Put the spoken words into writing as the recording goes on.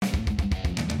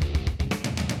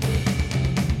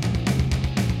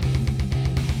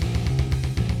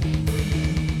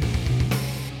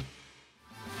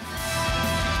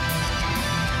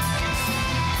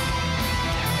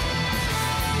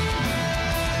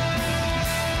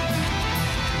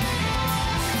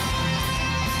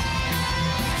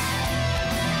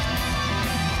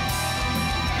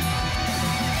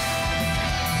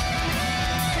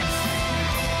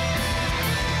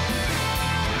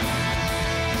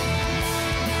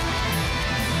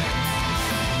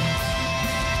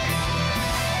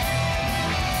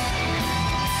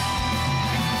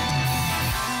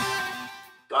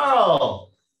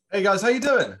Hey guys, how you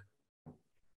doing?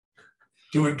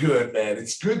 Doing good, man.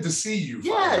 It's good to see you.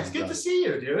 Yeah, it's good to see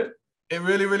you, dude. It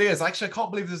really, really is. Actually, I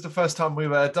can't believe this is the first time we've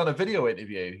done a video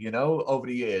interview, over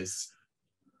the years.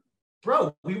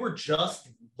 Bro, we were just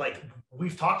like,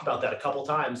 we've talked about that a couple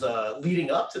times leading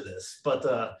up to this.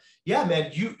 But yeah, man,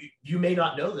 you may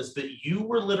not know this, but you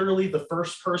were literally the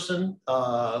first person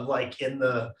like in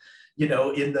the, in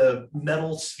the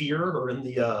metal sphere or in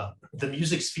the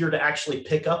music sphere to actually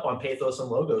pick up on Pathos and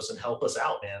Logos and help us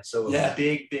out, man. So yeah.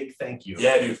 big thank you.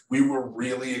 Yeah, dude, we were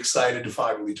really excited to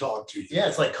finally talk to you. Yeah,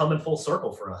 it's like coming full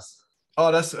circle for us. Oh,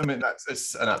 it's an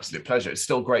absolute pleasure. It's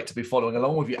still great to be following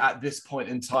along with you at this point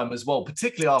in time as well,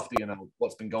 particularly after,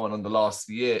 what's been going on the last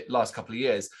couple of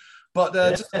years. But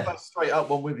just to go straight up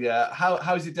one with you,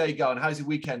 how's your day going? How's your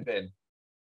weekend been?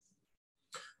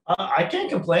 I can't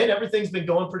complain. Everything's been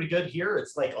going pretty good here.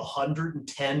 It's like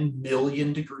 110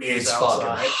 million degrees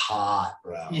outside. Fucking hot,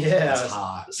 bro. Yeah, it's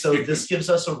hot. So this gives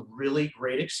us a really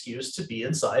great excuse to be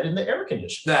inside in the air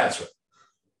conditioning. That's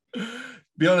right.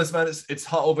 Be honest, man, it's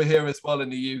hot over here as well in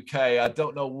the UK. I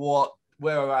don't know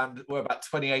we're about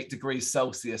 28 degrees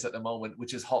Celsius at the moment,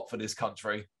 which is hot for this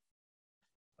country.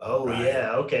 Oh, right.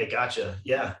 Yeah. Okay. Gotcha.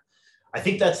 Yeah. I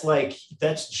think that's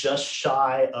just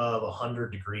shy of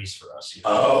 100 degrees for us.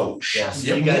 Oh, shit. Yeah,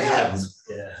 so you guys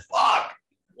yeah. Fuck.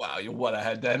 Wow, you're well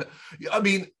ahead then. I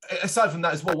mean, aside from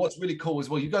that as well, what's really cool as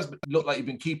well, you guys look like you've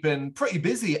been keeping pretty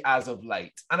busy as of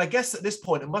late. And I guess at this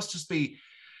point, it must just be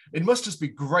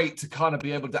great to kind of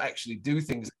be able to actually do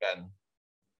things again.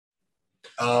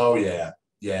 Oh, yeah.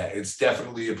 Yeah, it's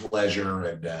definitely a pleasure.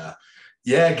 And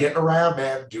yeah, getting around,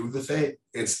 man, doing the thing.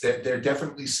 There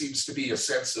definitely seems to be a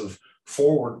sense of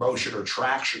forward motion or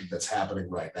traction that's happening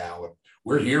right now. And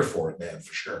we're here for it, man,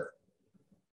 for sure.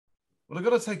 Well, I've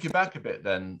got to take you back a bit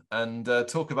then and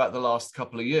talk about the last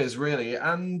couple of years, really.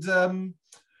 And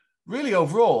really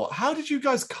overall, how did you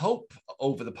guys cope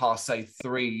over the past, say,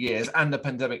 3 years and the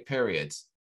pandemic period?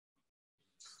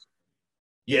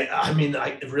 Yeah, I mean,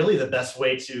 really the best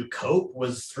way to cope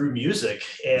was through music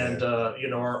and,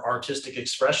 our artistic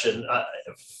expression.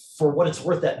 For what it's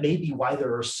worth, that may be why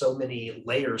there are so many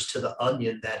layers to the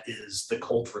onion that is the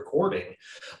cult recording,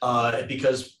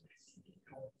 because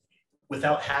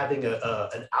without having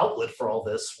an outlet for all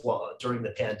this during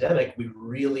the pandemic, we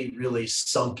really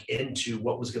sunk into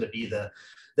what was going to be the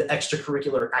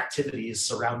extracurricular activities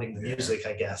surrounding the music,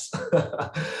 I guess.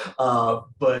 But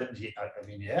I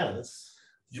mean, yeah, that's.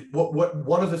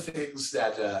 One of the things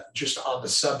that just on the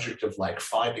subject of like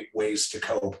finding ways to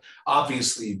cope,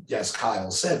 obviously, as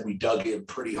Kyle said, we dug in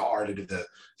pretty hard into the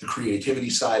creativity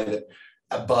side of it.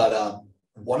 But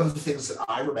one of the things that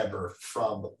I remember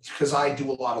because I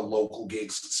do a lot of local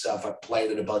gigs and stuff, I've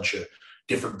played in a bunch of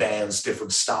different bands,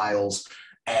 different styles.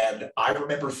 And I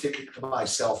remember thinking to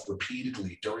myself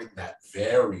repeatedly during that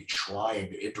very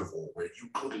trying interval where you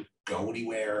couldn't go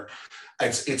anywhere.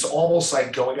 It's almost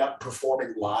like going out and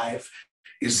performing live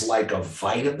is like a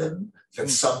vitamin that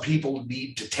some people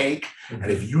need to take. Mm-hmm.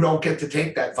 And if you don't get to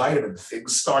take that vitamin,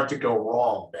 things start to go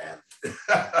wrong, man.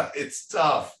 It's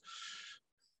tough.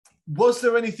 Was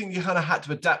there anything you kind of had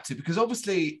to adapt to? Because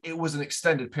obviously it was an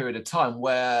extended period of time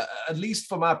where, at least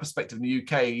from our perspective in the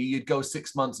UK, you'd go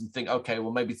 6 months and think, okay,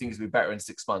 well, maybe things will be better in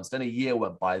 6 months. Then a year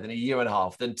went by, then a year and a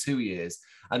half, then 2 years.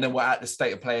 And then we're at the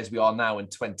state of play as we are now in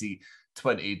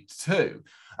 2022.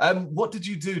 What did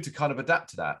you do to kind of adapt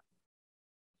to that?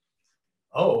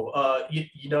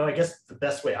 I guess the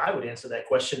best way I would answer that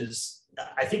question is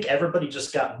I think everybody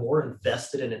just got more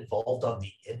invested and involved on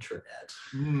the internet.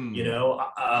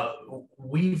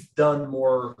 We've done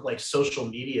more like social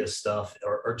media stuff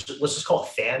or let's just call it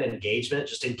fan engagement,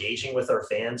 just engaging with our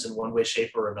fans in one way,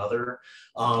 shape or another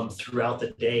throughout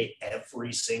the day,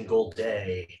 every single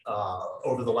day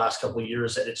over the last couple of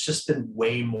years. And it's just been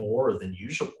way more than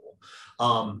usual.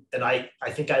 And I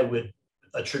think I would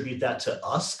attribute that to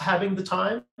us having the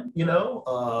time,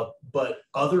 but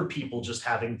other people just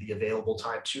having the available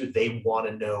time too. They want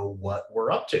to know what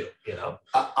we're up to,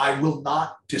 I will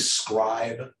not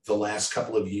describe the last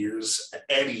couple of years,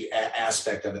 any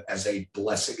aspect of it, as a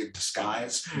blessing in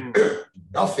disguise.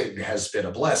 Nothing has been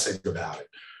a blessing about it.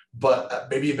 But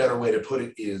maybe a better way to put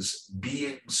it is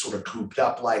being sort of cooped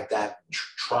up like that,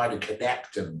 trying to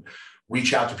connect and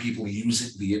reach out to people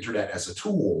using the internet as a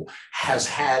tool has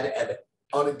had an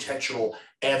unintentional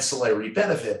ancillary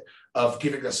benefit of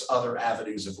giving us other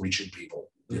avenues of reaching people,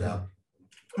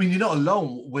 I mean, you're not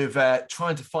alone with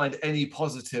trying to find any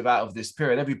positive out of this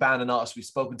period. Every band and artist we've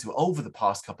spoken to over the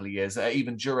past couple of years,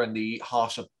 even during the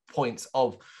harsher points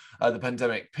of the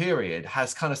pandemic period,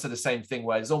 has kind of said the same thing,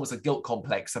 where there's almost a guilt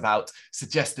complex about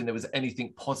suggesting there was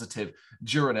anything positive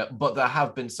during it, but there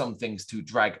have been some things to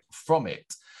drag from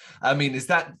it. I mean,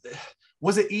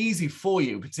 was it easy for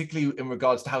you, particularly in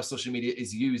regards to how social media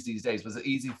is used these days? Was it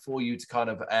easy for you to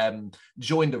kind of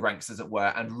join the ranks, as it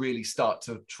were, and really start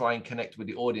to try and connect with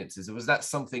the audiences? Or was that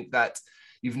something that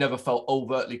you've never felt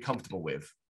overtly comfortable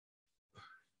with?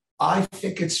 I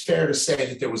think it's fair to say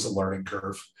that there was a learning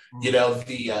curve. You know,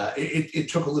 it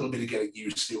took a little bit of getting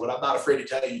used to. And I'm not afraid to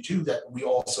tell you, too, that we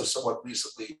also somewhat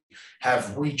recently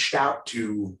have reached out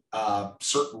to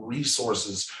certain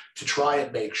resources to try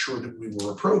and make sure that we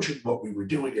were approaching what we were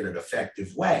doing in an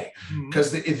effective way.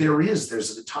 Because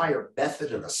there's an entire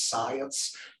method and a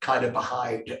science kind of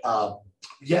behind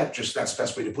just that's the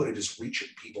best way to put it, is reaching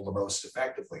people the most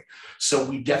effectively. So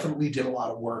we definitely did a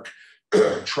lot of work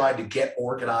trying to get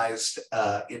organized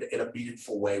in a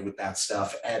meaningful way with that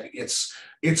stuff. And it's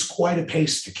quite a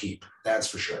pace to keep, that's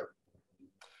for sure.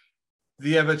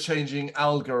 The ever-changing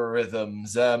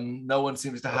algorithms, no one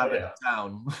seems to have it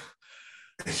down.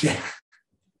 Yeah.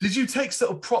 Did you take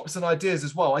sort of props and ideas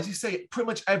as well? As you say, pretty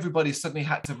much everybody suddenly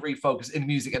had to refocus in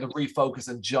music and to refocus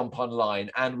and jump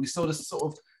online. And we saw this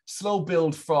sort of slow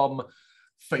build from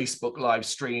Facebook live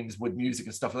streams with music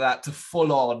and stuff like that to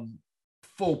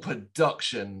full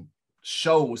production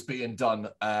shows being done,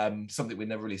 something we've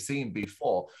never really seen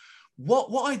before.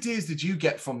 What ideas did you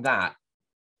get from that?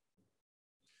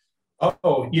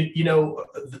 Oh, you know,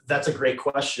 that's a great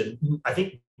question. I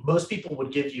think most people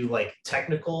would give you like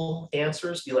technical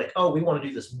answers, be like, oh, we want to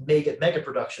do this mega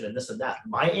production and this and that.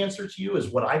 My answer to you is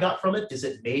what I got from it is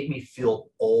it made me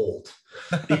feel old.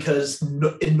 Because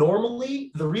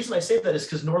normally, the reason I say that is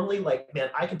because normally, like, man,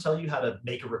 I can tell you how to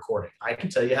make a recording. I can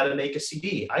tell you how to make a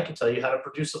CD. I can tell you how to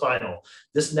produce a vinyl,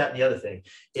 this and that and the other thing.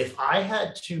 If I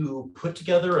had to put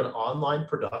together an online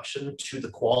production to the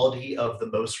quality of the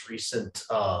most recent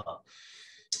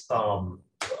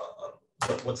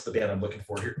what's the band I'm looking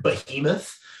for here?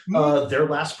 Behemoth, their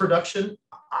last production,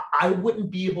 I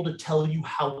wouldn't be able to tell you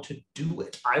how to do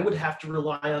it. I would have to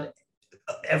rely on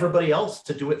everybody else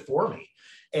to do it for me.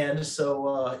 And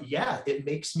so, it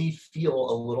makes me feel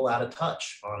a little out of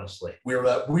touch, honestly.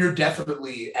 We're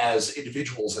definitely, as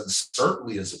individuals and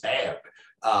certainly as a band,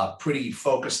 pretty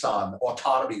focused on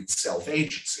autonomy and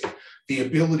self-agency, the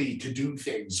ability to do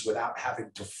things without having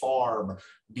to farm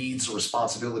needs or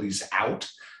responsibilities out.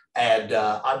 And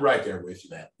I'm right there with you,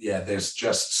 man. Yeah, there's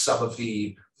just some of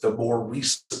the more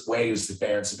recent ways that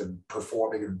bands have been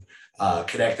performing and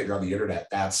connecting on the internet.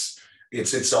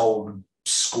 It's its own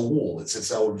school. It's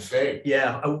its own thing.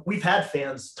 Yeah, we've had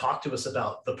fans talk to us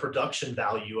about the production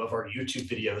value of our YouTube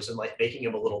videos and like making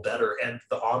them a little better. And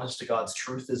the honest to God's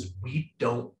truth is we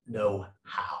don't know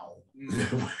how.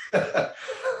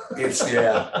 It's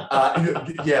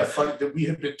funny that we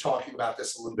have been talking about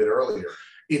this a little bit earlier.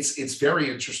 It's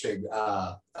very interesting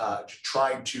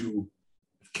trying to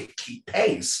keep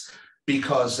pace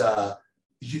because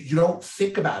you don't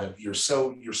think about it. You're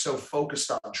so focused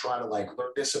on trying to like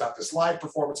learn this about this live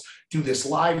performance, do this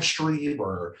live stream,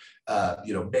 or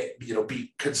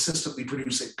be consistently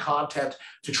producing content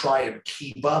to try and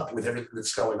keep up with everything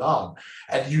that's going on.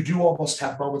 And you do almost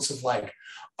have moments of like,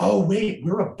 oh wait,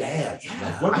 we're a band. Yeah,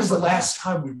 like, when was the last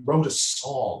time we wrote a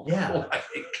song? Yeah,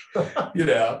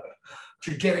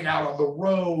 you're getting out on the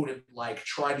road and like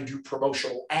trying to do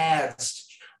promotional ads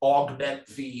to augment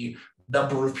the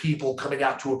number of people coming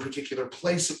out to a particular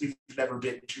place that we've never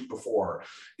been to before.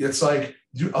 It's like,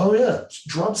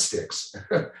 drumsticks.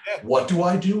 What do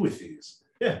I do with these?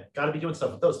 Yeah, got to be doing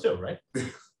stuff with those too, right?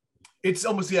 It's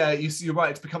almost, you're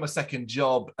right, it's become a second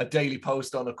job, a daily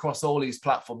post on across all these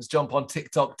platforms. Jump on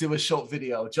TikTok, do a short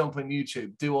video, jump on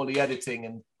YouTube, do all the editing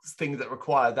and things that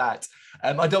require that.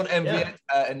 I don't envy it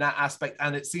in that aspect.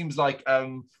 And it seems like I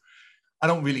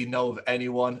don't really know of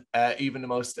anyone, even the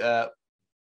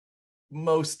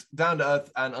most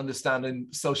down-to-earth and understanding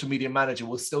social media manager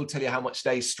will still tell you how much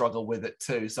they struggle with it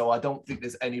too. So I don't think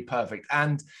there's any perfect.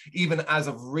 And even as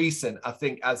of recent, I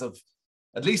think as of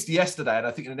at least yesterday, and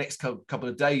I think in the next couple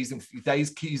of days,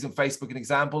 using Facebook an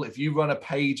example, if you run a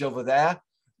page over there,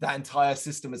 that entire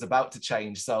system is about to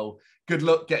change. So good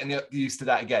luck getting used to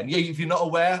that again. Yeah, if you're not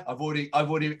aware, I've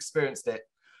already experienced it.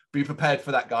 Be prepared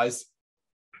for that, guys.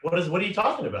 What are you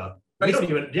talking about? We don't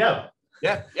even,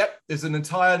 There's an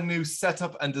entire new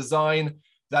setup and design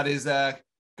that is going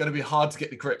to be hard to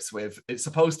get the grips with. It's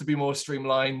supposed to be more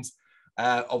streamlined.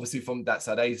 Obviously, from that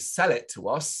side, they sell it to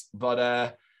us,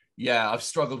 but Yeah, I've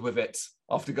struggled with it.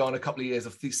 After going a couple of years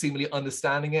of seemingly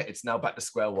understanding it, it's now back to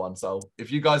square one. So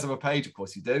if you guys have a page, of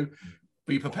course you do,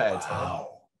 be prepared.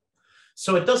 Wow.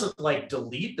 So it doesn't like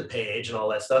delete the page and all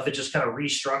that stuff. It just kind of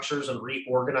restructures and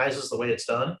reorganizes the way it's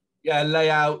done. Yeah,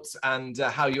 layout and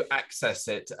how you access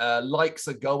it. Likes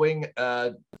are going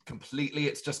completely.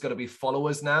 It's just going to be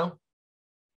followers now.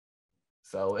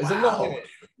 So there's a lot in it.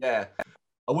 Yeah.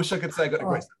 I wish I could say I got a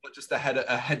great, but just a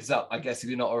heads up, I guess, if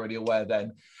you're not already aware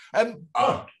then.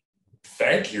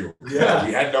 Thank you. Yeah,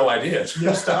 we had no idea.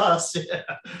 News to us. Yeah.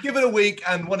 Give it a week,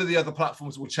 and one of the other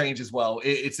platforms will change as well.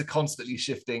 It's a constantly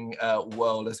shifting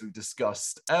world, as we've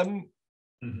discussed.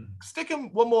 Sticking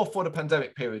one more for the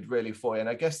pandemic period, really, for you, and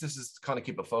I guess this is to kind of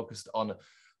keep it focused on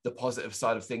the positive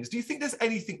side of things. Do you think there's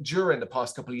anything during the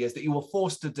past couple of years that you were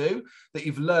forced to do that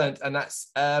you've learned, and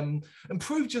that's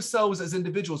improved yourselves as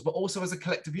individuals, but also as a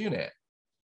collective unit?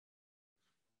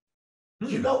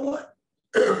 You know what?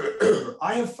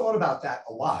 I have thought about that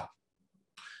a lot.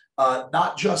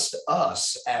 Not just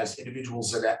us as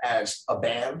individuals and as a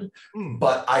band,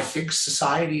 but I think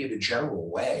society in a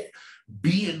general way,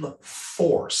 being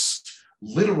forced,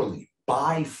 literally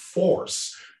by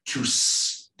force, to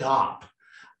stop.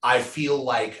 I feel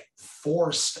like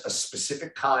forced a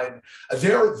specific kind.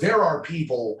 There are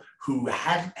people who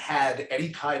hadn't had any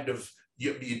kind of,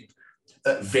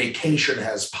 vacation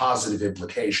has positive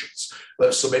implications.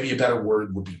 So maybe a better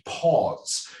word would be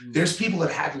pause. There's people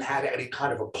that hadn't had any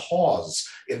kind of a pause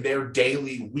in their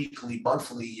daily, weekly,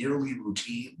 monthly, yearly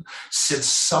routine since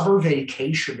summer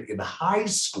vacation in high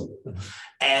school.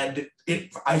 And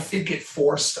I think it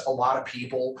forced a lot of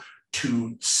people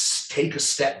to take a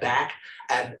step back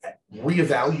and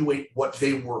reevaluate what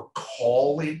they were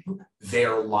calling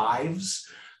their lives.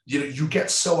 You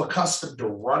get so accustomed to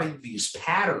running these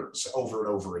patterns over and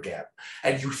over again,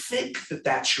 and you think that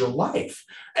that's your life.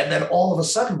 And then all of a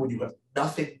sudden, when you have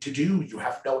nothing to do, you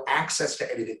have no access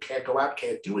to anything, can't go out,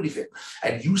 can't do anything,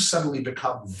 and you suddenly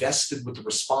become vested with the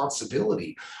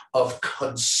responsibility of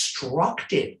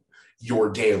constructing your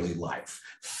daily life,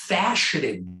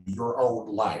 fashioning your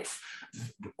own life.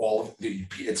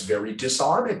 It's very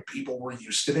disarming. People were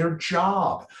used to their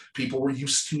job. People were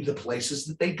used to the places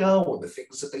that they go and the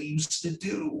things that they used to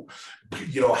do,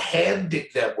 handing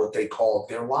them what they called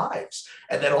their lives.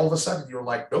 And then all of a sudden you're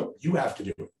like, nope, you have to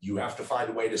do it. You have to find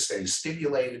a way to stay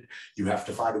stimulated. You have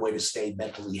to find a way to stay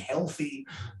mentally healthy.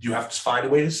 You have to find a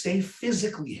way to stay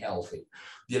physically healthy.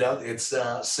 It's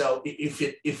so if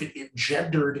it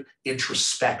engendered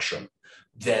introspection,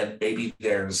 then maybe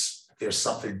there's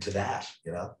something to that,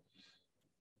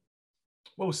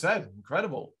 Well said.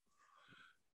 Incredible.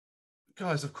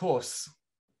 Guys, of course,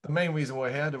 the main reason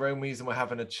we're here, the main reason we're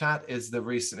having a chat is the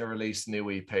recently released new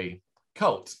EP,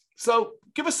 Cult. So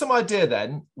give us some idea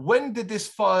then, when did this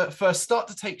first start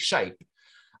to take shape?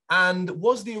 And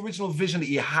was the original vision that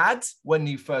you had when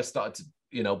you first started to,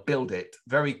 build it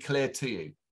very clear to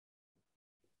you?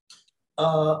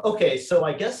 Okay, so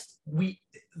I guess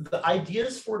the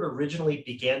ideas for it originally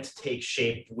began to take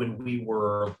shape when we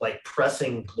were like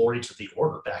pressing Glory to the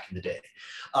Order back in the day.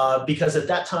 Because at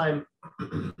that time,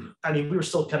 I mean, we were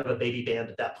still kind of a baby band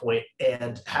at that point,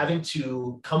 and having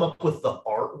to come up with the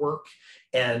artwork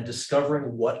and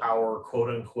discovering what our quote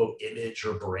unquote image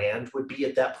or brand would be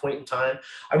at that point in time.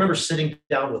 I remember sitting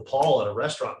down with Paul at a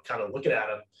restaurant, kind of looking at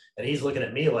him, and he's looking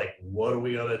at me like, what are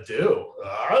we gonna do?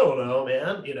 I don't know,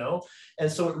 man,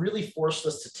 And so it really forced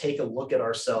us to take a look at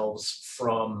ourselves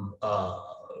from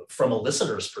a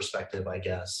listener's perspective, I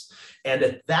guess. And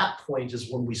at that point is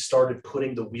when we started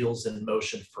putting the wheels in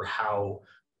motion for how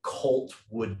Cult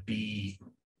would be,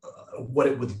 what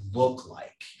it would look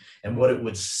like and what it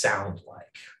would sound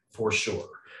like, for sure.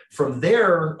 From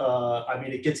there, I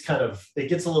mean, it gets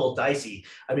a little dicey.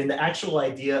 I mean, the actual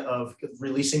idea of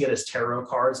releasing it as tarot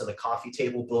cards and a coffee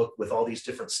table book with all these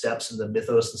different steps and the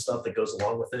mythos and stuff that goes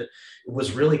along with it, it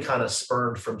was really kind of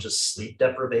spurned from just sleep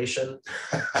deprivation,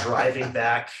 driving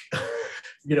back,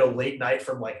 late night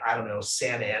from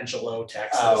San Angelo,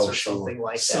 Texas, something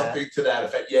like that. Something to that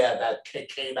effect. Yeah, that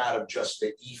came out of just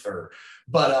the ether.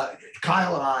 But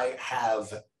Kyle and I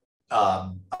have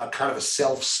a kind of a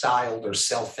self-styled or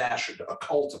self-fashioned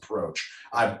occult approach.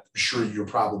 I'm sure you're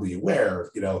probably aware,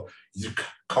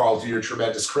 Carl, to your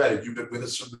tremendous credit, you've been with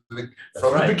us from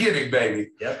the beginning,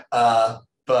 baby. Yep.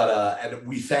 And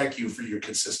we thank you for your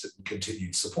consistent and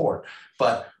continued support.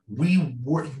 But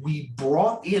we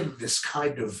brought in this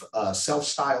kind of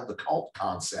self-styled occult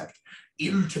concept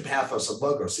into Pathos and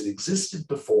Logos. It existed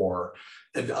before,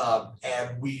 and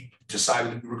we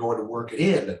decided that we were going to work it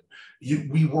in.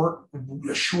 we weren't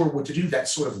sure what to do. That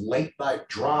sort of late night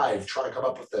drive, trying to come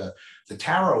up with the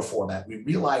tarot format, we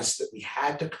realized that we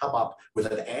had to come up with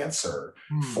an answer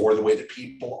for the way that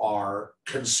people are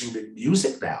consuming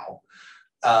music now.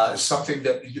 Something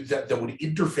that would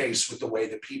interface with the way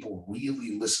that people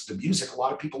really listen to music. A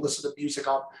lot of people listen to music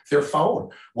on their phone.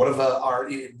 One of our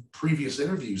in previous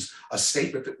interviews, a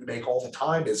statement that we make all the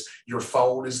time is, your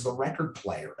phone is the record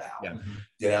player now. Yeah.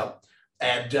 You know,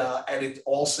 and it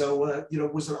also you know,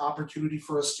 was an opportunity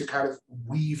for us to kind of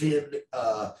weave in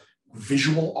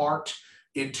visual art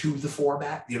into the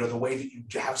format, you know, the way that you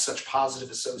have such positive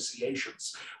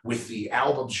associations with the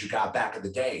albums you got back in the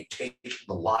day, taking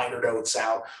the liner notes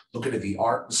out, looking at the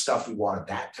art and stuff. We wanted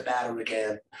that to matter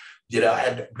again, you know,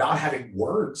 and not having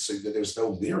words, so there's no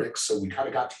lyrics. So we kind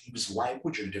of got to use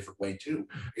language in a different way too,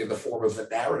 in the form of the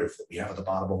narrative that we have at the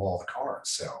bottom of all the cards.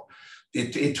 So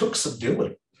it took some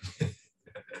doing. It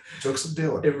took some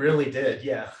doing. It really did,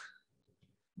 yeah.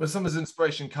 But some of his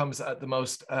inspiration comes at the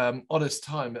most honest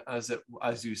time,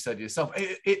 as you said yourself.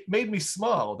 It made me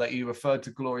smile that you referred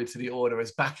to Glory to the Order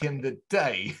as back in the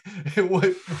day. It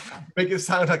would make it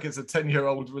sound like it's a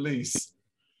 10-year-old release.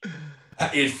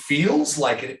 It feels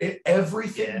like it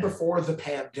everything before the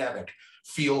pandemic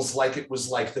feels like it was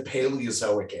like the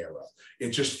Paleozoic era. It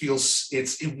just feels,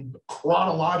 it's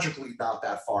chronologically not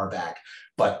that far back,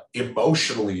 but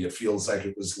emotionally it feels like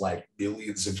it was like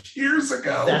millions of years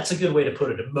ago. That's a good way to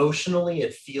put it. Emotionally,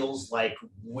 it feels like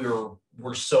we're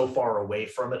so far away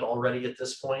from it already at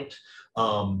this point.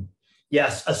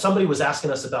 Yes, somebody was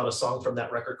asking us about a song from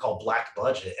that record called Black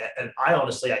Budget, and I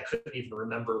honestly, I couldn't even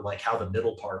remember like how the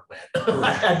middle part went.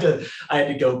 I had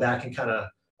to go back and kind of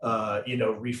you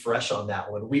know, refresh on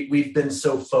that one. We've been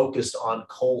so focused on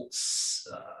Colt's.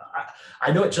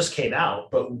 I know it just came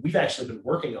out, but we've actually been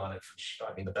working on it for,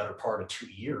 I mean, the better part of 2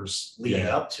 years leading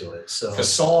up to it. So the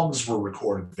songs were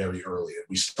recorded very early, and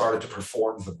we started to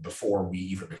perform them before we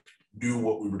even knew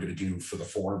what we were going to do for the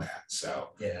format. So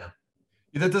yeah.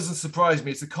 That doesn't surprise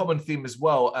me. It's a common theme as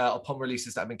well upon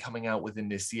releases that have been coming out within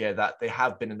this year, that they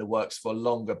have been in the works for a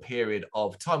longer period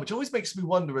of time, which always makes me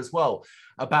wonder as well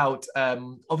about,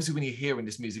 obviously when you're hearing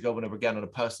this music over and over again on a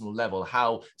personal level,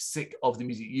 how sick of the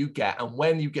music you get. And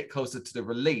when you get closer to the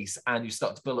release and you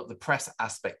start to build up the press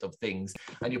aspect of things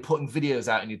and you're putting videos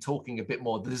out and you're talking a bit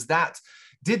more,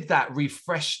 did that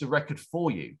refresh the record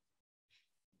for you?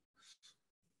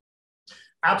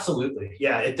 Absolutely.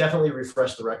 Yeah, it definitely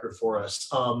refreshed the record for us.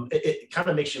 It kind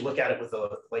of makes you look at it with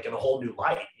in a whole new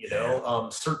light, you know.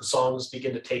 Certain songs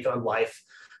begin to take on life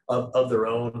of their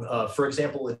own. For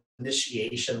example,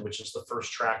 Initiation, which is the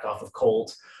first track off of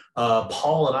Colt.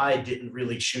 Paul and I didn't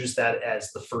really choose that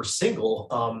as the first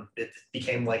single. It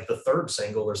became like the third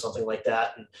single or something like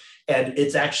that. And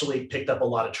it's actually picked up a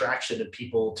lot of traction, and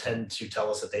people tend to tell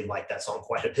us that they like that song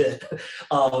quite a bit.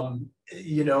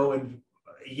 You know, and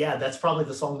yeah, that's probably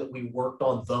the song that we worked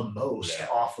on the most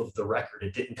off of the record.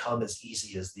 It didn't come as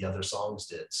easy as the other songs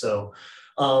did. So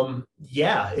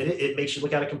yeah, it makes you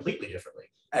look at it completely differently.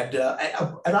 And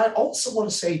I also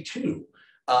want to say too,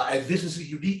 and this is a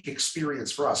unique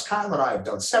experience for us. Kyle and I have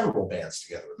done several bands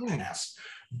together in the past,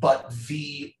 but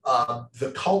the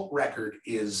Cult record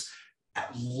is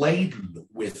laden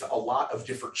with a lot of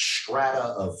different strata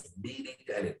of meaning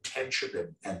and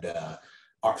intention and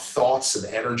our thoughts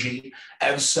and energy.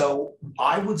 And so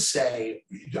I would say,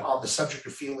 on the subject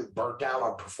of feeling burnt out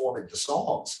on performing the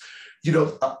songs, you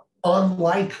know,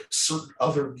 unlike certain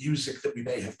other music that we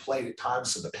may have played at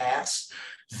times in the past,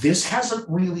 this hasn't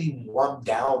really run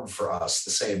down for us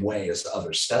the same way as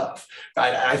other stuff.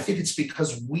 I think it's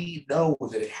because we know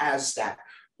that it has that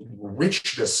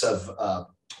richness of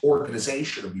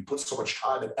organization, and we put so much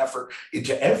time and effort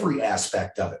into every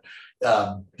aspect of it.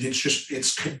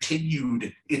 It's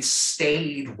continued, it's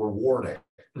stayed rewarding.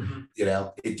 You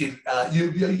know, it didn't,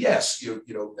 you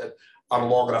know, on a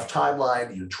long enough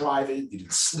timeline, you're driving, you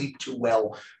didn't sleep too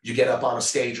well, you get up on a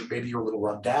stage, or maybe you're a little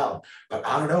run down. But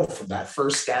I don't know, from that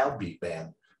first downbeat,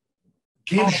 man,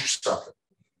 gives you something.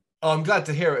 Oh, I'm glad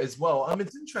to hear it as well. I mean,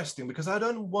 it's interesting because I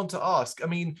don't want to ask, I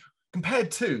mean, compared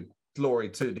to Glory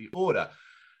to the Order,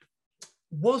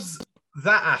 was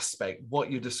that aspect,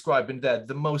 what you're describing there,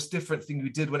 the most different thing you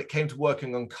did when it came to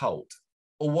working on Cult?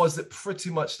 Or was it pretty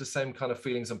much the same kind of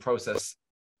feelings and process?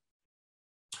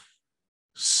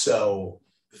 So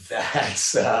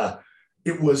that's,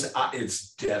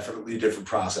 it's definitely a different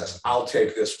process. I'll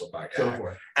take this one, my guy. Go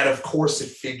for it. And of course it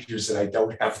figures that I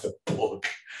don't have the book.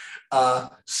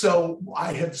 So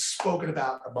I had spoken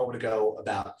about a moment ago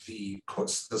about the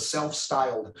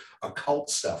self-styled occult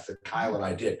stuff that Kyle and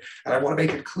I did. And I want to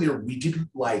make it clear, we didn't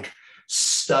like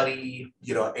study,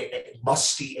 you know,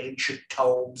 musty ancient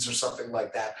tomes or something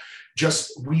like that.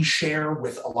 Just we share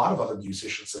with a lot of other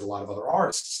musicians and a lot of other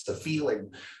artists the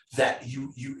feeling that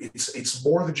it's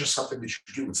more than just something that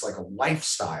you do. It's like a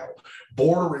lifestyle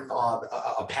bordering on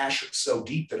a passion so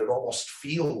deep that it almost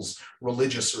feels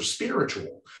religious or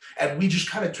spiritual. And we just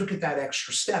kind of took it that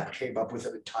extra step, came up with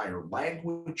an entire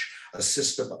language, a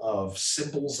system of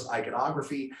symbols and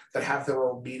iconography that have their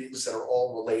own meanings that are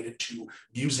all related to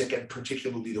music and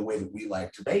particularly the way that we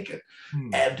like to make it.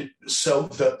 And so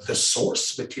the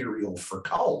source material for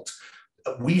Cult,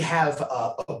 we have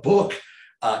a book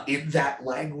in that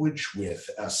language with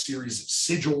a series of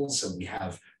sigils, and we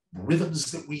have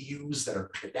rhythms that we use that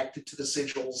are connected to the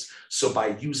sigils. So by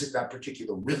using that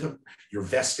particular rhythm, you're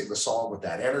vesting the song with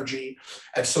that energy.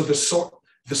 And so the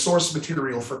source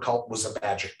material for Cult was a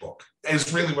magic book,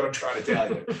 is really what I'm trying to tell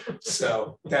you.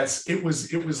 So it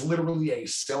was literally a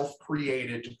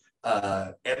self-created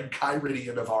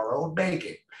enchiridion of our own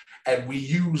making. And we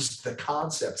used the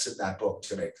concepts in that book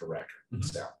to make the record.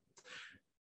 So.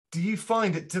 Do you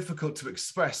find it difficult to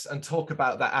express and talk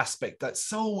about that aspect that's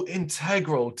so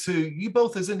integral to you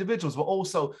both as individuals, but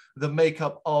also the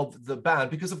makeup of the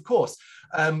band? Because of course,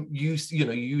 you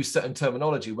use certain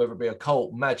terminology, whether it be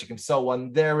occult, magic, and so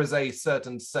on. There is a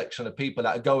certain section of people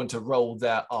that are going to roll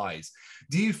their eyes.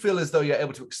 Do you feel as though you're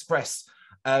able to express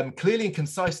clearly and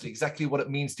concisely exactly what it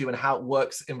means to you and how it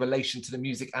works in relation to the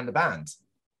music and the band?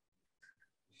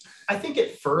 I think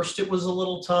at first it was a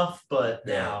little tough, but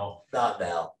now. Not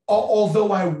now.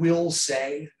 Although I will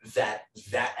say that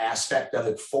aspect of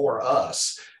it for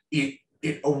us, it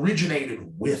originated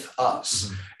with us.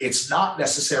 Mm-hmm. It's not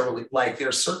necessarily like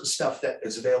there's certain stuff that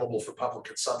is available for public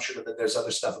consumption, and then there's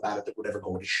other stuff about it that we're never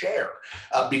going to share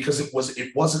because it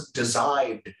wasn't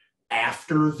designed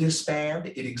after this band.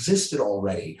 It existed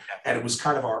already, and it was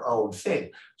kind of our own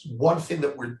thing. One thing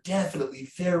that we're definitely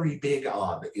very big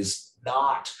on is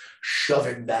not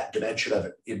shoving that dimension of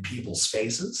it in people's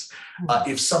faces.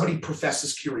 If somebody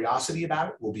professes curiosity about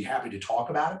it, we'll be happy to talk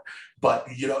about it. But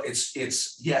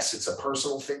it's a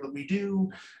personal thing that we do.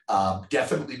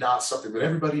 Definitely not something that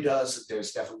everybody does.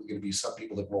 There's definitely going to be some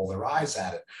people that roll their eyes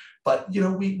at it. But if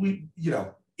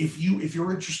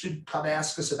you're interested, come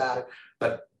ask us about it.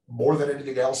 But more than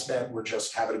anything else, man, we're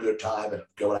just having a good time and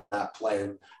going out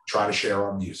playing, trying to share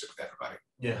our music with everybody.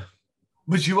 Yeah.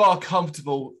 But you are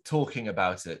comfortable talking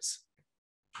about it?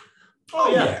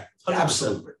 Oh, yeah.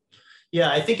 Absolutely. Yeah,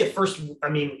 I think at first,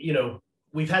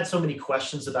 we've had so many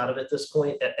questions about it at this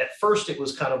point. At first, it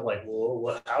was kind of like,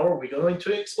 well, how are we going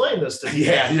to explain this to people?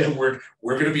 Yeah, we're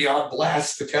going to be on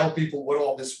blast to tell people what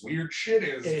all this weird shit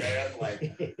is, man.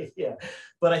 Like, yeah,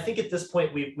 but I think at this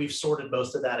point we've sorted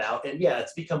most of that out, and yeah,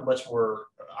 it's become much more.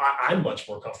 I'm much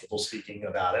more comfortable speaking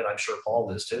about it. I'm sure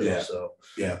Paul is too. Yeah. So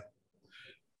yeah.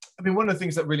 I mean, one of the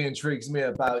things that really intrigues me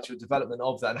about your development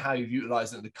of that and how you've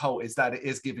utilized it in the Cult is that it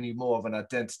is giving you more of an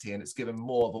identity, and it's given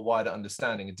more of a wider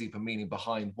understanding and deeper meaning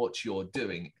behind what you're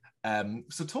doing.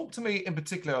 So talk to me in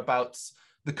particular about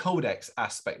the codex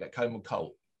aspect that came with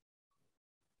Cult.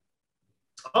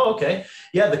 Oh, okay.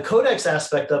 Yeah, the codex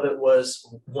aspect of it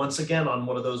was, once again, on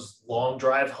one of those long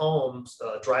drives home,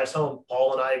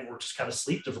 Paul and I were just kind of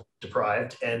sleep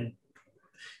deprived, and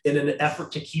in an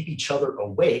effort to keep each other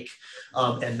awake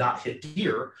and not hit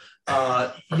deer,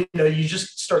 you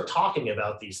just start talking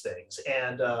about these things.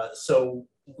 And so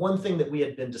one thing that we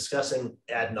had been discussing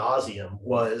ad nauseum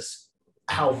was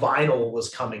how vinyl was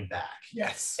coming back.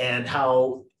 Yes. And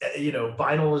how,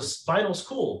 vinyl's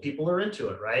cool. People are into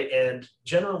it, right? And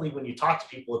generally when you talk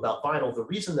to people about vinyl, the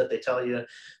reason that they tell you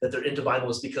that they're into vinyl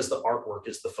is because the artwork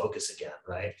is the focus again,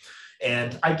 right?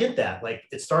 And I get that. Like,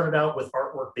 it started out with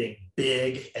artwork being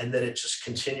big, and then it just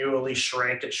continually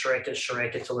shrank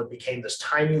until it became this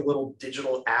tiny little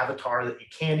digital avatar that you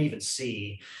can't even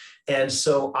see. And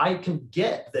so I can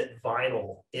get that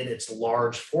vinyl in its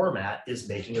large format is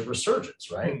making a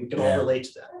resurgence, right? We can all relate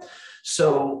to that.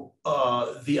 So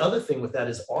the other thing with that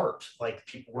is art. Like,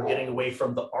 people were getting away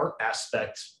from the art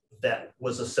aspect that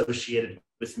was associated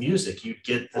with music. You'd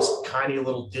get this tiny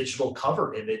little digital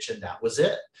cover image, and that was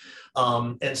it.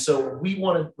 And so we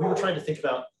were trying to think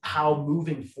about how,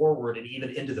 moving forward and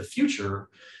even into the future,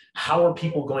 how are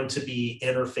people going to be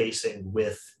interfacing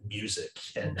with music,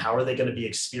 and how are they going to be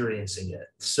experiencing it?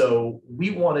 So we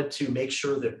wanted to make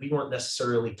sure that we weren't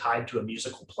necessarily tied to a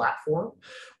musical platform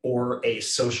or a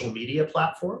social media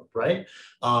platform, right?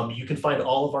 You can find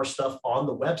all of our stuff on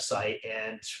the website,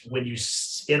 and when you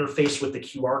interface with the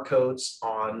QR codes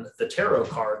on the tarot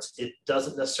cards, it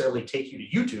doesn't necessarily take you to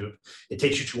YouTube, it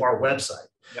takes you to our website.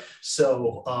 Yep.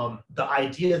 So the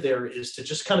idea there is to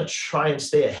just kind of try and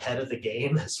stay ahead of the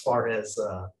game as far as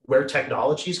where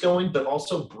technology is going, but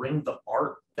also bring the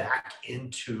art back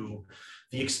into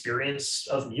the experience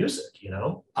of music, you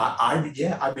know? I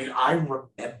mean, I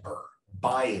remember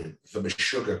buying the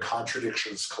Meshuggah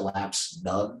Contradictions Collapse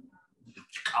None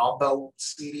combo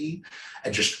CD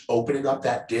and just opening up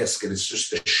that disc, and it's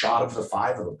just a shot of the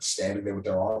five of them standing there with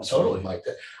their arms Totally like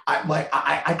that.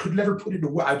 I could never put into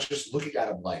words. I'm just looking at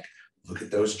them like, look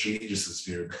at those geniuses,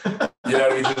 dude. You know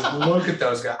what I mean? Just look at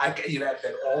those guys. And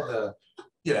all the,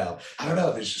 I don't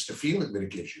know. There's just a feeling that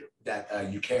it gives you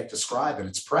that you can't describe, and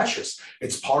it's precious.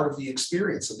 It's part of the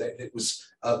experience, and that it was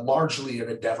largely an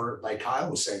endeavor, like Kyle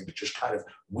was saying, to just kind of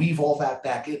weave all that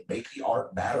back in, make the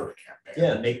art matter again. Man.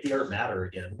 Yeah, make the art matter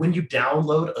again. When you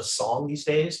download a song these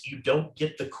days, you don't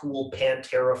get the cool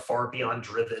Pantera Far Beyond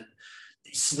Driven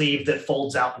sleeve that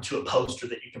folds out into a poster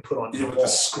that you can put on your with wall.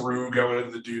 the screw going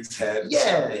into the dude's head.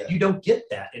 Yeah, you don't get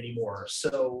that anymore.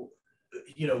 So,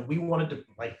 we wanted to,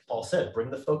 like Paul said, bring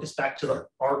the focus back to the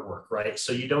artwork, right?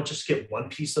 So you don't just get one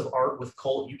piece of art with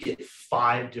Colt, you get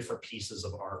 5 different pieces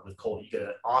of art with Colt. You get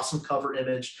an awesome cover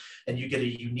image, and you get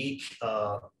a unique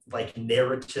like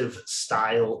narrative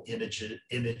style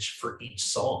image for each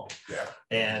song. Yeah.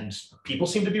 And people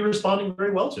seem to be responding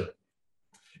very well to it.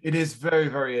 It is very,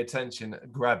 very attention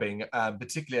grabbing,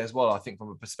 particularly as well, I think, from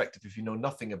a perspective, if you know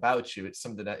nothing about you, it's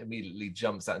something that immediately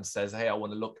jumps out and says, hey, I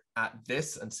want to look at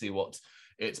this and see what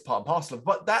it's part and parcel of.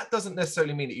 But that doesn't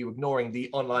necessarily mean that you're ignoring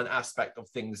the online aspect of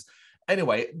things.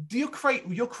 Anyway, do you create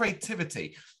your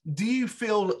creativity? Do you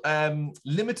feel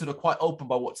limited or quite open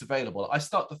by what's available? I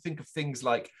start to think of things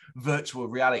like virtual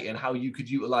reality and how you could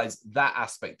utilize that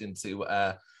aspect into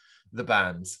the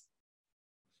bands.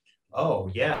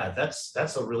 Oh yeah,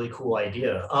 that's a really cool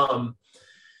idea.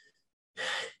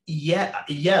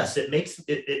 Yes, it makes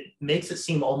it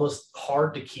seem almost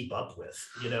hard to keep up with,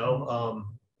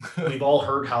 We've all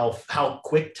heard how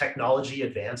quick technology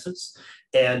advances,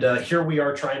 and here we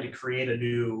are trying to create a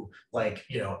new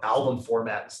album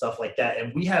format and stuff like that,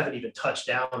 and we haven't even touched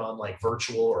down on like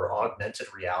virtual or augmented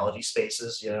reality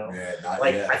spaces. Yeah,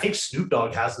 I think Snoop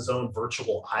Dogg has his own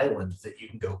virtual island that you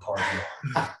can go party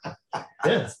on.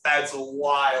 Yeah, that's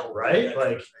wild, right?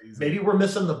 Like maybe we're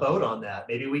missing the boat on that.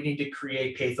 Maybe we need to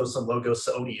create Pathos and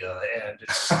Logosonia, and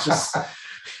it's just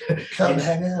come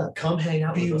hang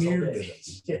out, be with weird.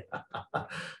 us. Yeah.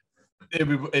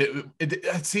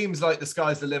 It seems like the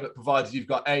sky's the limit, provided you've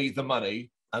got A, the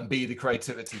money, and B, the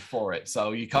creativity for it.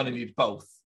 So you kind of need both.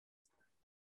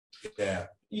 Yeah,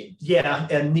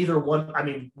 and neither one. I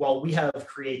mean, while we have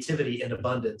creativity in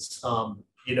abundance,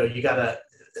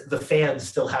 the fans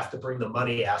still have to bring the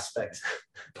money aspect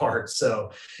part.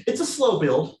 So it's a slow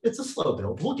build.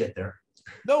 We'll get there.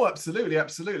 No, absolutely.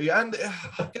 And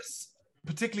I guess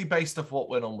particularly based off what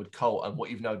went on with Colt and what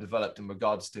you've now developed in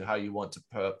regards to how you want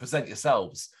to present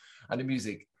yourselves and the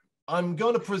music, I'm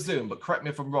going to presume, but correct me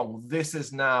if I'm wrong, this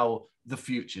is now the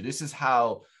future. This is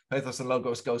how Pathos and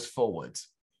Logos goes forward.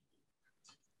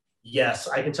 Yes,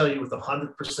 I can tell you with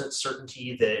 100%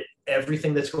 certainty that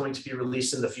everything that's going to be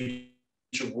released in the future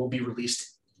will be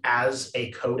released as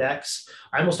a codex.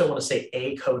 I almost don't want to say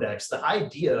a codex. The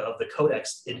idea of the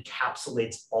codex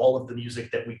encapsulates all of the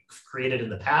music that we've created in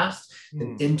the past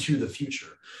and into the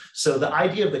future. So the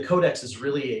idea of the codex is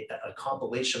really a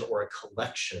compilation or a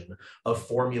collection of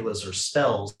formulas or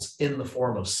spells in the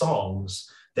form of songs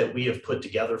that we have put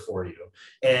together for you.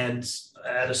 And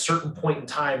at a certain point in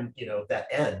time, that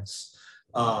ends.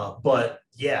 But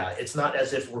yeah, it's not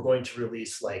as if we're going to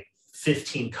release like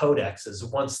 15 codexes.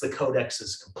 Once the codex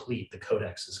is complete, the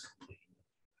codex is complete.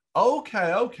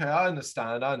 Okay, I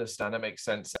understand. That makes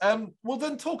sense. Well,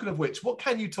 then, talking of which, what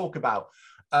can you talk about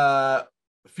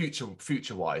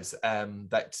future-wise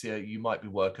that you might be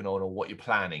working on or what you're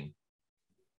planning?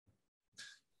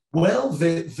 Well,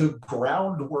 the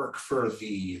groundwork for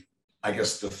the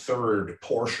third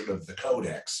portion of the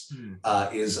codex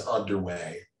is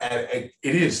underway, and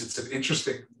it's an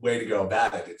interesting way to go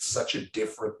about it. It's such a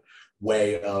different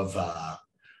way of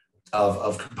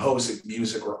composing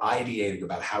music or ideating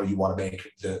about how you want to make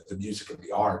the music and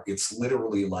the art. It's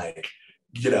literally like,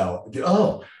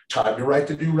 time to write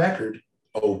the new record.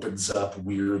 Opens up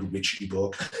weird witchy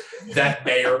book that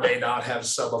may or may not have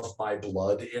some of my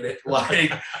blood in it.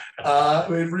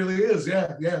 It really is.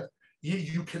 Yeah.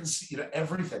 You can see,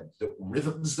 everything, the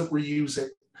rhythms that we're using,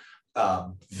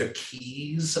 the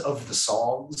keys of the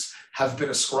songs have been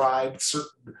ascribed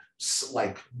certain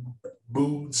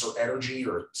moods or energy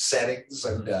or settings.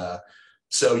 And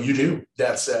so you do,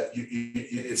 that's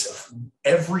it's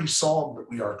every song that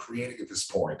we are creating at this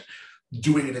point,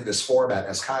 doing it in this format,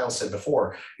 as Kyle said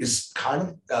before, is kind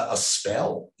of a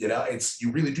spell. It's,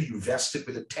 you really do, you vest it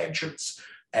with intentions,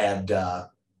 and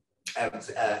and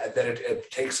then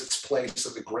it takes its place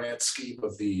in the grand scheme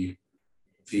of the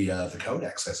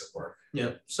codex, as it were.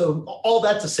 Yeah. So all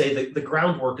that to say that the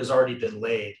groundwork has already been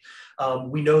laid.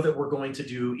 We know that we're going to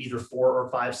do either 4 or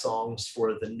 5 songs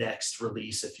for the next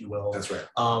release, if you will. That's right.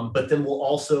 But then we'll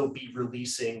also be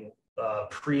releasing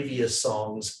previous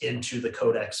songs into the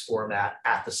codex format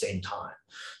at the same time.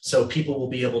 So people will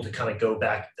be able to kind of go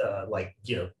back,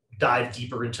 dive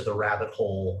deeper into the rabbit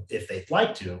hole if they'd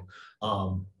like to,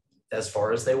 as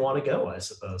far as they want to go, I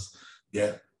suppose.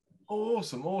 Yeah.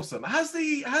 Awesome. Has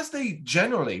the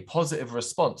generally positive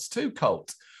response to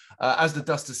Cult as the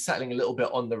dust is settling a little bit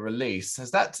on the release?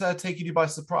 Has that taken you by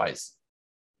surprise?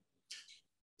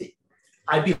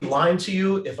 I'd be lying to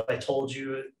you if I told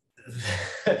you.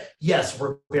 Yes,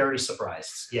 we're very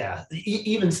surprised. Yeah,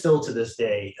 even still to this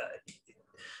day,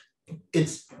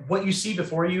 it's what you see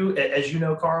before you. As you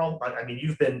know, Carl, I mean,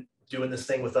 you've been doing this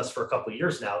thing with us for a couple of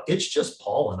years now. It's just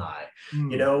Paul and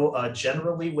I.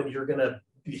 Generally, when you're going to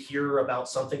hear about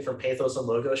something from Pathos and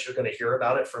Logos, you're going to hear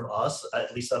about it from us,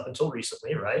 at least up until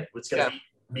recently, right? It's going to be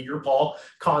me or Paul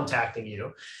contacting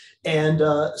you. And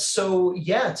to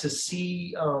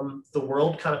see the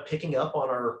world kind of picking up on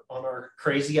our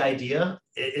crazy idea,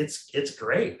 it's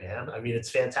great, man. I mean, it's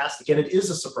fantastic. And it is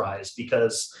a surprise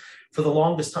because for the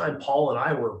longest time, Paul and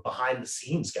I were behind the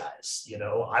scenes guys.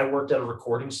 I worked at a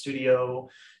recording studio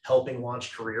helping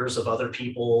launch careers of other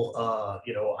people.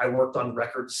 I worked on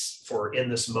records for In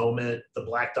This Moment, The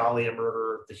Black Dahlia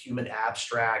Murder, The Human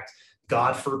Abstract,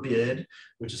 God Forbid,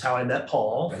 which is how I met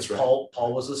Paul. That's right.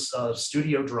 Paul was a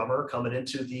studio drummer coming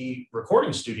into the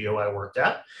recording studio I worked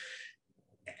at.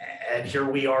 And here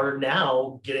we are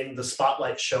now getting the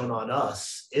spotlight shown on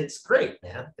us. It's great,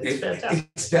 man. It's fantastic.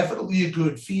 It's definitely a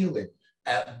good feeling.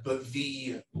 But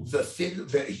the thing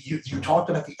that you talked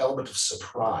about, the element of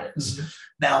surprise. Mm-hmm.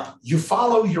 Now, you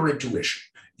follow your intuition.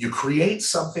 You create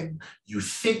something, you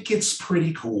think it's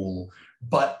pretty cool,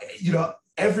 but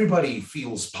everybody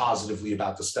feels positively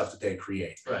about the stuff that they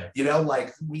create. Right.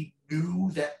 Like we knew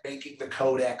that making the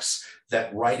codex,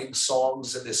 that writing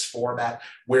songs in this format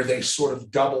where they sort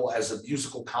of double as a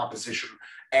musical composition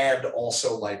and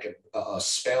also like a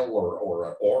spell or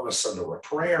an orison or a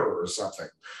prayer or something.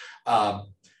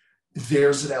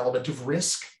 There's an element of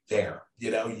risk there.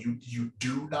 You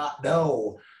do not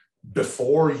know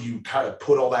before you kind of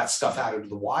put all that stuff out into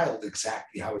the wild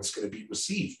exactly how it's going to be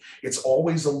received. It's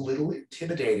always a little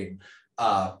intimidating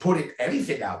putting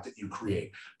anything out that you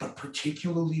create, but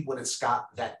particularly when it's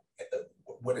got that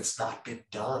when it's not been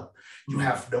done. You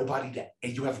have no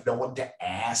one to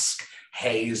ask,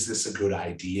 hey, is this a good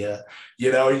idea?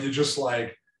 You're just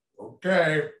like,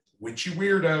 okay, witchy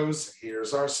weirdos,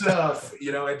 here's our stuff,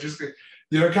 and just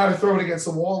kind of throw it against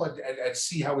the wall and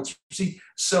see how it's received.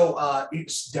 So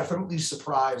it's definitely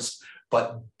surprised,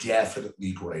 but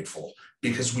definitely grateful,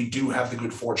 because we do have the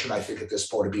good fortune, I think, at this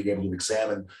point of being able to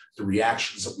examine the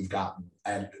reactions that we've gotten,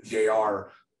 and they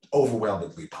are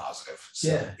overwhelmingly positive.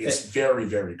 So it's very,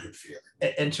 very good feeling.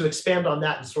 And to expand on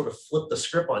that and sort of flip the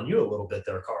script on you a little bit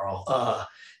there, Carl,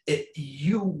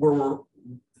 you were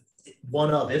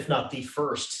one of, if not the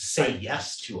first, to say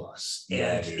yes to us.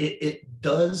 And it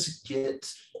does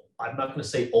get, I'm not going to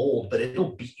say old, but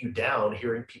it'll beat you down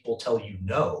hearing people tell you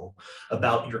no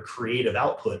about your creative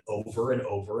output over and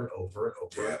over and over and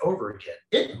over and over again.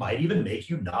 It might even make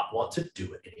you not want to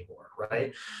do it anymore,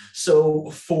 right?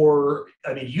 So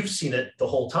you've seen it the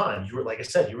whole time. You were, like I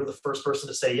said, you were the first person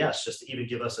to say yes, just to even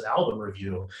give us an album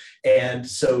review. And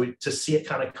so to see it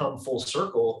kind of come full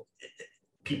circle,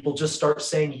 people just start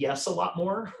saying yes a lot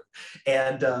more.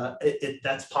 And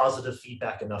that's positive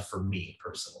feedback enough for me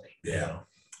personally.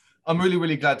 I'm really,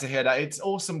 really glad to hear that. It's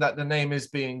awesome that the name is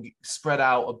being spread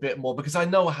out a bit more, because I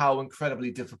know how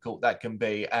incredibly difficult that can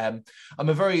be. I'm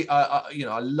a very,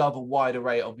 I love a wide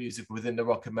array of music within the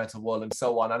rock and metal world and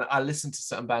so on. And I listen to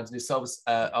certain bands, and yourselves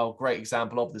are a great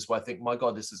example of this, where I think, my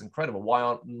God, this is incredible. Why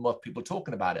aren't more people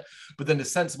talking about it? But then the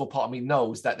sensible part of me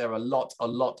knows that there are a lot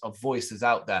of voices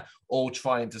out there, all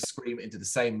trying to scream into the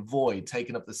same void,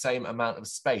 taking up the same amount of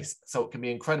space. So it can be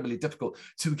incredibly difficult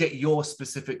to get your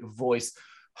specific voice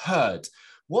heard.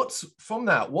 What's one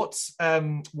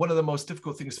of the most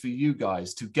difficult things for you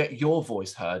guys to get your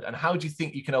voice heard, and how do you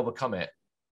think you can overcome it?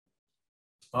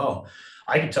 Oh,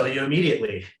 I can tell you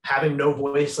immediately, having no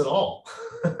voice at all.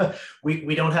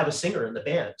 we don't have a singer in the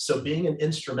band. So being an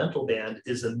instrumental band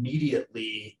is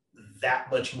immediately that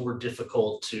much more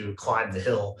difficult to climb the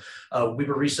hill. We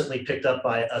were recently picked up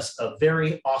by a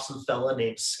very awesome fella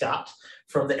named Scott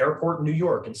from the airport in New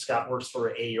York. And Scott works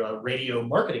for a radio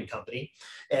marketing company.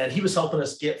 And he was helping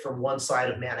us get from one side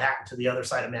of Manhattan to the other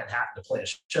side of Manhattan to play a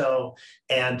show.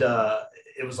 And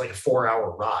it was like a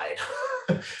 4-hour ride.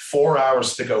 4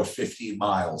 hours to go 15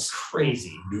 miles.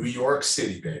 Crazy. New York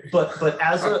City, baby. But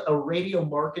as a radio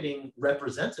marketing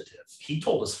representative, he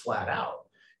told us flat out,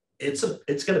 it's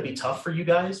going to be tough for you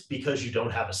guys because you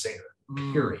don't have a singer,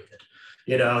 period.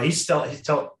 You know, he's telling,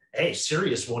 hey,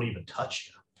 Sirius won't even touch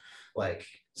you. Like,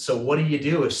 so what do you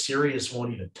do if Sirius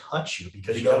won't even touch you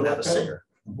because you don't have a singer?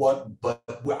 But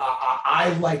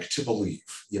I like to believe,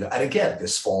 you know, and again,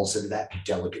 this falls into that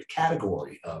delicate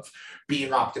category of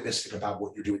being optimistic about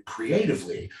what you're doing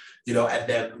creatively, you know, and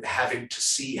then having to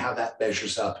see how that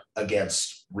measures up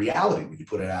against reality when you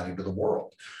put it out into the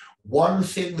world. One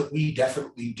thing that we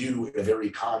definitely do in a very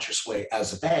conscious way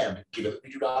as a band, given that we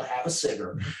do not have a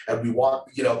singer, and we want,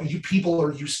 you know, you people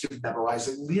are used to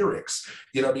memorizing lyrics.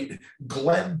 You know, I mean,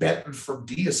 Glenn Benton from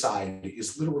Deicide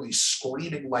is literally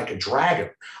screaming like a dragon.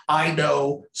 I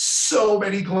know so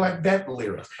many Glenn Benton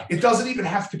lyrics. It doesn't even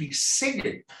have to be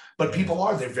singing, but people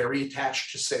are. They're very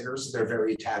attached to singers. They're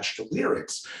very attached to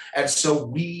lyrics. And so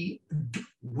we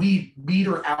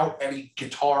meter out any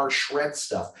guitar shred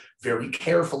stuff very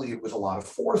carefully and with a lot of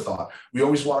forethought. We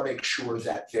always want to make sure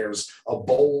that there's a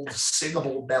bold,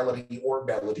 singable melody or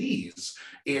melodies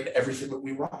in everything that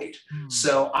we write.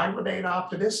 So I remain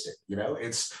optimistic. You know,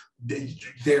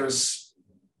 there's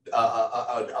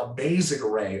an amazing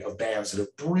array of bands that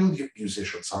have brilliant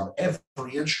musicians on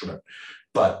every instrument.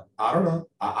 But I don't know.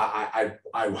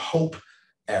 I hope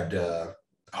and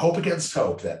hope against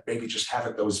hope that maybe just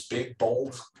having those big,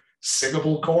 bold,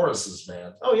 singable choruses,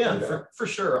 man. Oh yeah, you know? for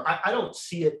sure. I don't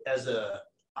see it as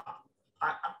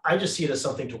I just see it as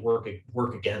something to work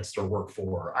against or work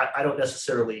for. I don't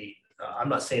necessarily. I'm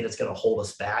not saying it's going to hold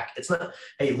us back. It's not.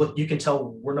 Hey, look, you can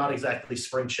tell we're not exactly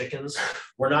spring chickens.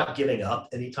 We're not giving up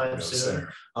anytime soon.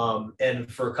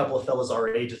 And for a couple of fellas our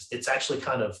age, it's actually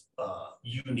kind of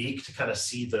unique to kind of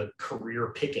see the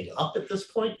career picking up at this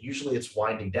point. Usually, it's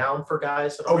winding down for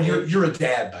guys. Oh, you're a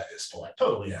dad by this point.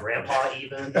 Totally, yeah. Grandpa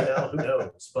even. You know, who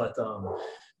knows?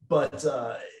 But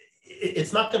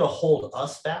it's not going to hold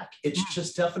us back. It's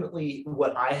just definitely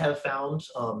what I have found.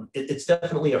 It's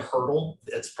definitely a hurdle.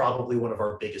 It's probably one of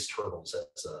our biggest hurdles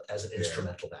as an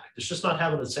instrumental act. It's just not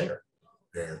having a singer.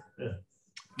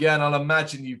 Yeah, and I'll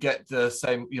imagine you get the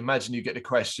same. You imagine you get the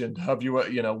question: have you,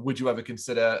 you know, would you ever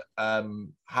consider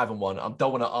having one? I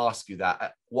don't want to ask you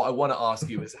that. What I want to ask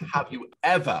you is: have you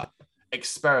ever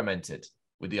experimented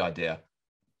with the idea?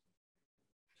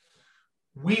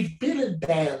 We've been in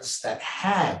bands that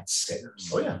had singers.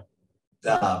 Oh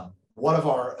yeah. One of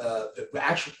our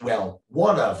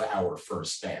one of our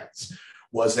first bands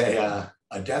was a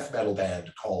death metal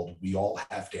band called We All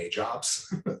Have Day Jobs,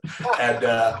 and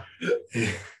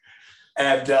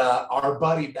our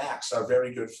buddy Max, our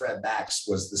very good friend Max,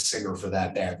 was the singer for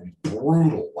that band.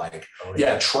 Brutal, like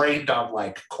trained on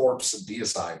like Corpse and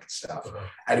Deicide and stuff,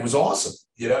 and it was awesome.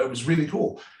 You know, it was really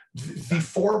cool. The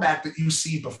format that you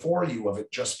see before you of it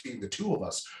just being the two of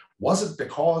us wasn't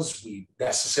because we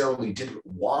necessarily didn't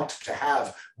want to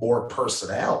have more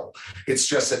personnel. It's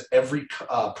just that every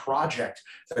project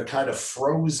that kind of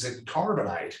froze in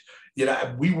carbonite, you know,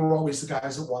 and we were always the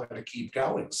guys that wanted to keep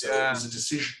going. So it was a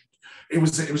decision. It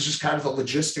was just kind of the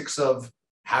logistics of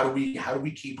how do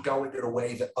we keep going in a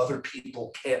way that other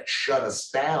people can't shut us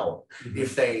down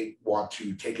if they want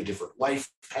to take a different life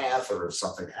path or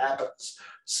something happens.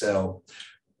 So,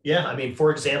 yeah, I mean,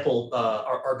 for example,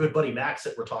 our good buddy Max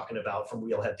that we're talking about from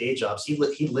We All Have Day Jobs, he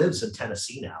lives in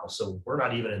Tennessee now, so we're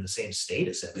not even in the same state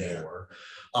as him anymore.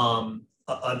 On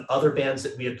other bands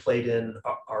that we had played in,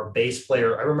 our bass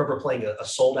player, I remember playing a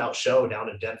sold out show down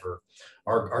in Denver.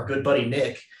 Our good buddy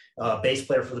Nick, bass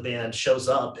player for the band, shows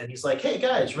up and he's like, "Hey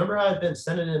guys, remember how I've been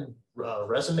sending in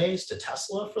resumes to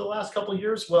Tesla for the last couple of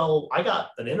years? Well, I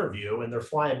got an interview and they're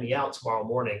flying me out tomorrow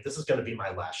morning. This is going to be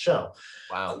my last show."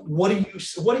 Wow. What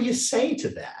do you say to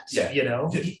that? Yeah. You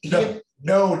know,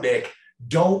 no, Nick,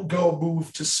 don't go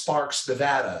move to Sparks,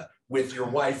 Nevada with your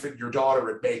wife and your daughter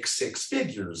and make 6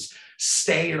 figures.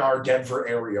 Stay in our Denver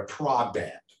area prog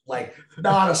band. Like,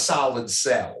 not a solid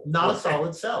sell. Not a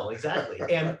solid sell, exactly.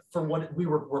 And for what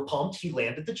we're pumped, he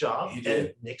landed the job. He did.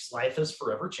 And Nick's life has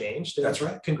forever changed. And that's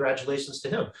right. Congratulations to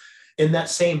him. In that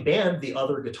same band, the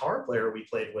other guitar player we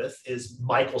played with is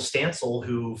Michael Stansel,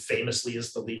 who famously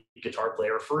is the lead guitar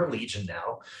player for Allegiant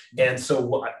now. And so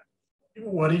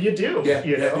what do you do? Yeah,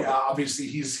 you know? obviously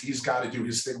he's got to do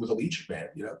his thing with Allegiant band,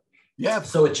 you know. Yeah.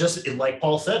 So like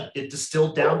Paul said, it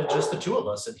distilled down to just the two of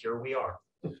us, and here we are.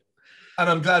 And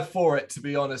I'm glad for it, to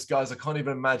be honest, guys. I can't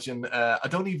even imagine, I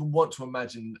don't even want to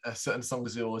imagine certain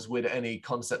songs of yours with any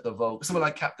concept of something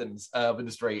like Captains of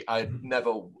Industry. I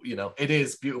never, it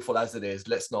is beautiful as it is.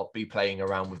 Let's not be playing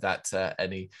around with that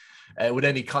with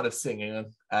any kind of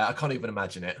singing. I can't even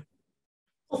imagine it.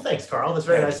 Well, thanks, Carl. That's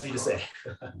very nice of you to say.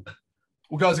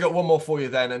 Well, guys, I've got one more for you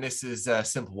then, and this is a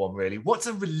simple one, really. What's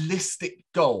a realistic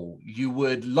goal you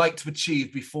would like to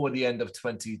achieve before the end of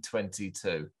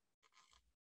 2022?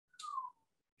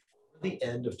 The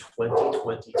end of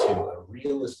 2022, a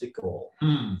realistic goal.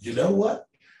 You know what?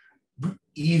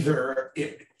 Either,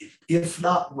 if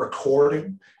not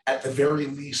recording, at the very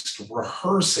least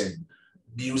rehearsing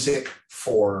music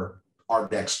for our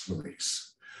next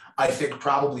release. I think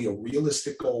probably a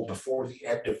realistic goal before the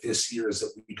end of this year is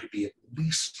that we could be at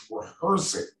least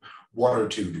rehearsing one or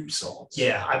two new songs.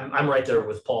 Yeah, I'm right there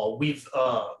with Paul. We've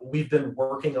been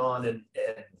working on and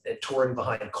touring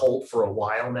behind Colt for a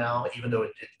while now, even though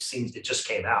it seems it just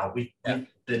came out. We've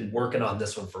been working on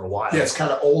this one for a while. Yeah, it's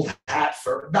kind of old hat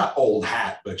not old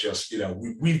hat, but just,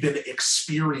 we've been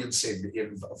experiencing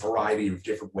in a variety of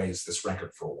different ways this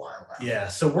record for a while now. Yeah,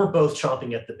 so we're both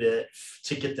chomping at the bit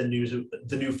to get the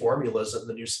new formulas and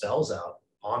the new spells out.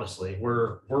 Honestly,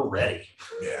 we're ready.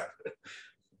 Yeah.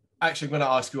 Actually, I'm going to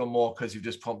ask you one more because you've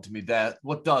just prompted me there.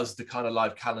 What does the kind of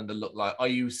live calendar look like? Are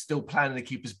you still planning to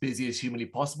keep as busy as humanly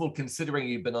possible, considering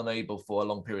you've been unable for a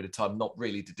long period of time not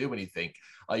really to do anything?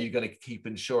 Are you going to keep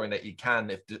ensuring that you can,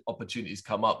 if the opportunities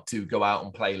come up to go out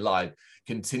and play live,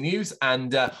 continues?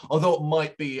 And although it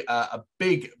might be a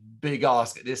big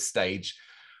ask at this stage,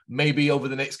 maybe over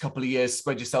the next couple of years,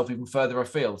 spread yourself even further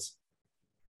afield?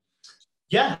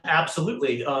 Yeah,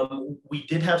 absolutely. We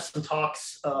did have some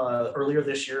talks earlier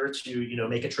this year to,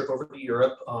 make a trip over to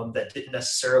Europe that didn't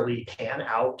necessarily pan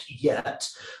out yet.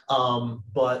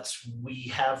 But we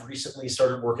have recently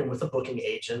started working with a booking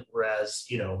agent, whereas,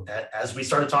 as we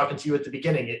started talking to you at the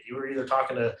beginning, you were either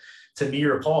talking to me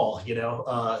or Paul,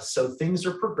 so things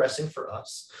are progressing for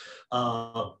us.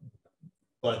 But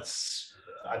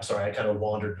I'm sorry, I kind of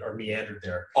wandered or meandered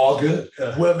there. All good.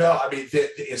 Well, no, I mean,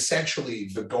 essentially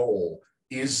the goal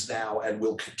is now and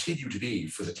will continue to be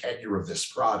for the tenure of this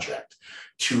project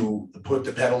to put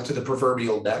the pedal to the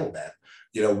proverbial metal net.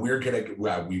 We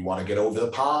want to get over the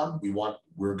pond.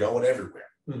 We're going everywhere.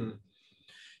 Mm-hmm.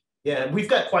 Yeah, and we've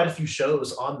got quite a few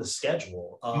shows on the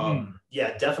schedule.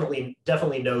 Yeah, definitely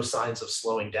no signs of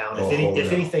slowing down.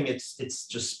 If anything, it's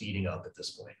just speeding up at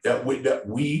this point. Yeah,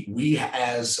 we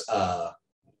as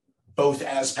both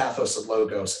as Pathos and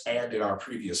Logos and in our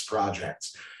previous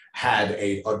projects had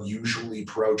a unusually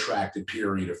protracted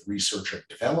period of research and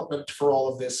development for all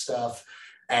of this stuff.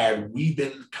 And we've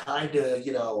been kind of,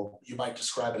 you might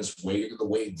describe it as waiting in the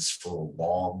wings for a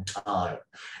long time.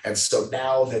 And so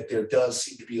now that there does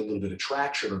seem to be a little bit of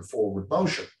traction and forward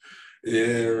motion,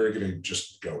 they're going to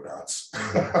just go nuts.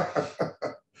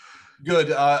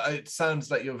 Good. It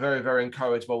sounds like you're very, very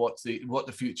encouraged by what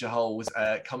the future holds.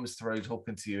 Comes through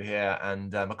talking to you here,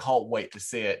 and I can't wait to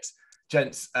see it.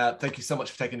 Gents, thank you so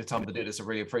much for taking the time to do this. I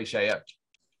really appreciate it.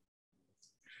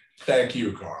 Thank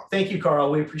you, Carl. Thank you,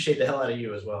 Carl. We appreciate the hell out of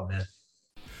you as well, man.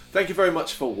 Thank you very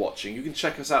much for watching. You can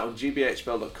check us out on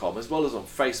gbhbl.com as well as on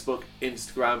Facebook,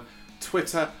 Instagram,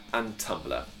 Twitter, and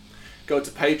Tumblr. Go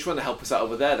to Patreon to help us out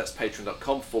over there. That's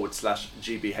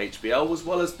patreon.com/GBHBL, as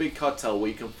well as Big Cartel,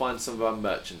 where you can find some of our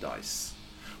merchandise.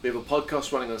 We have a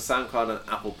podcast running on SoundCloud and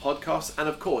Apple Podcasts. And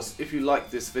of course, if you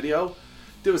like this video,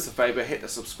 do us a favor, hit the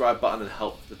subscribe button and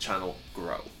help the channel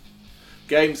grow.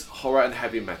 Games, horror, and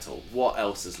heavy metal. What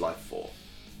else is life for?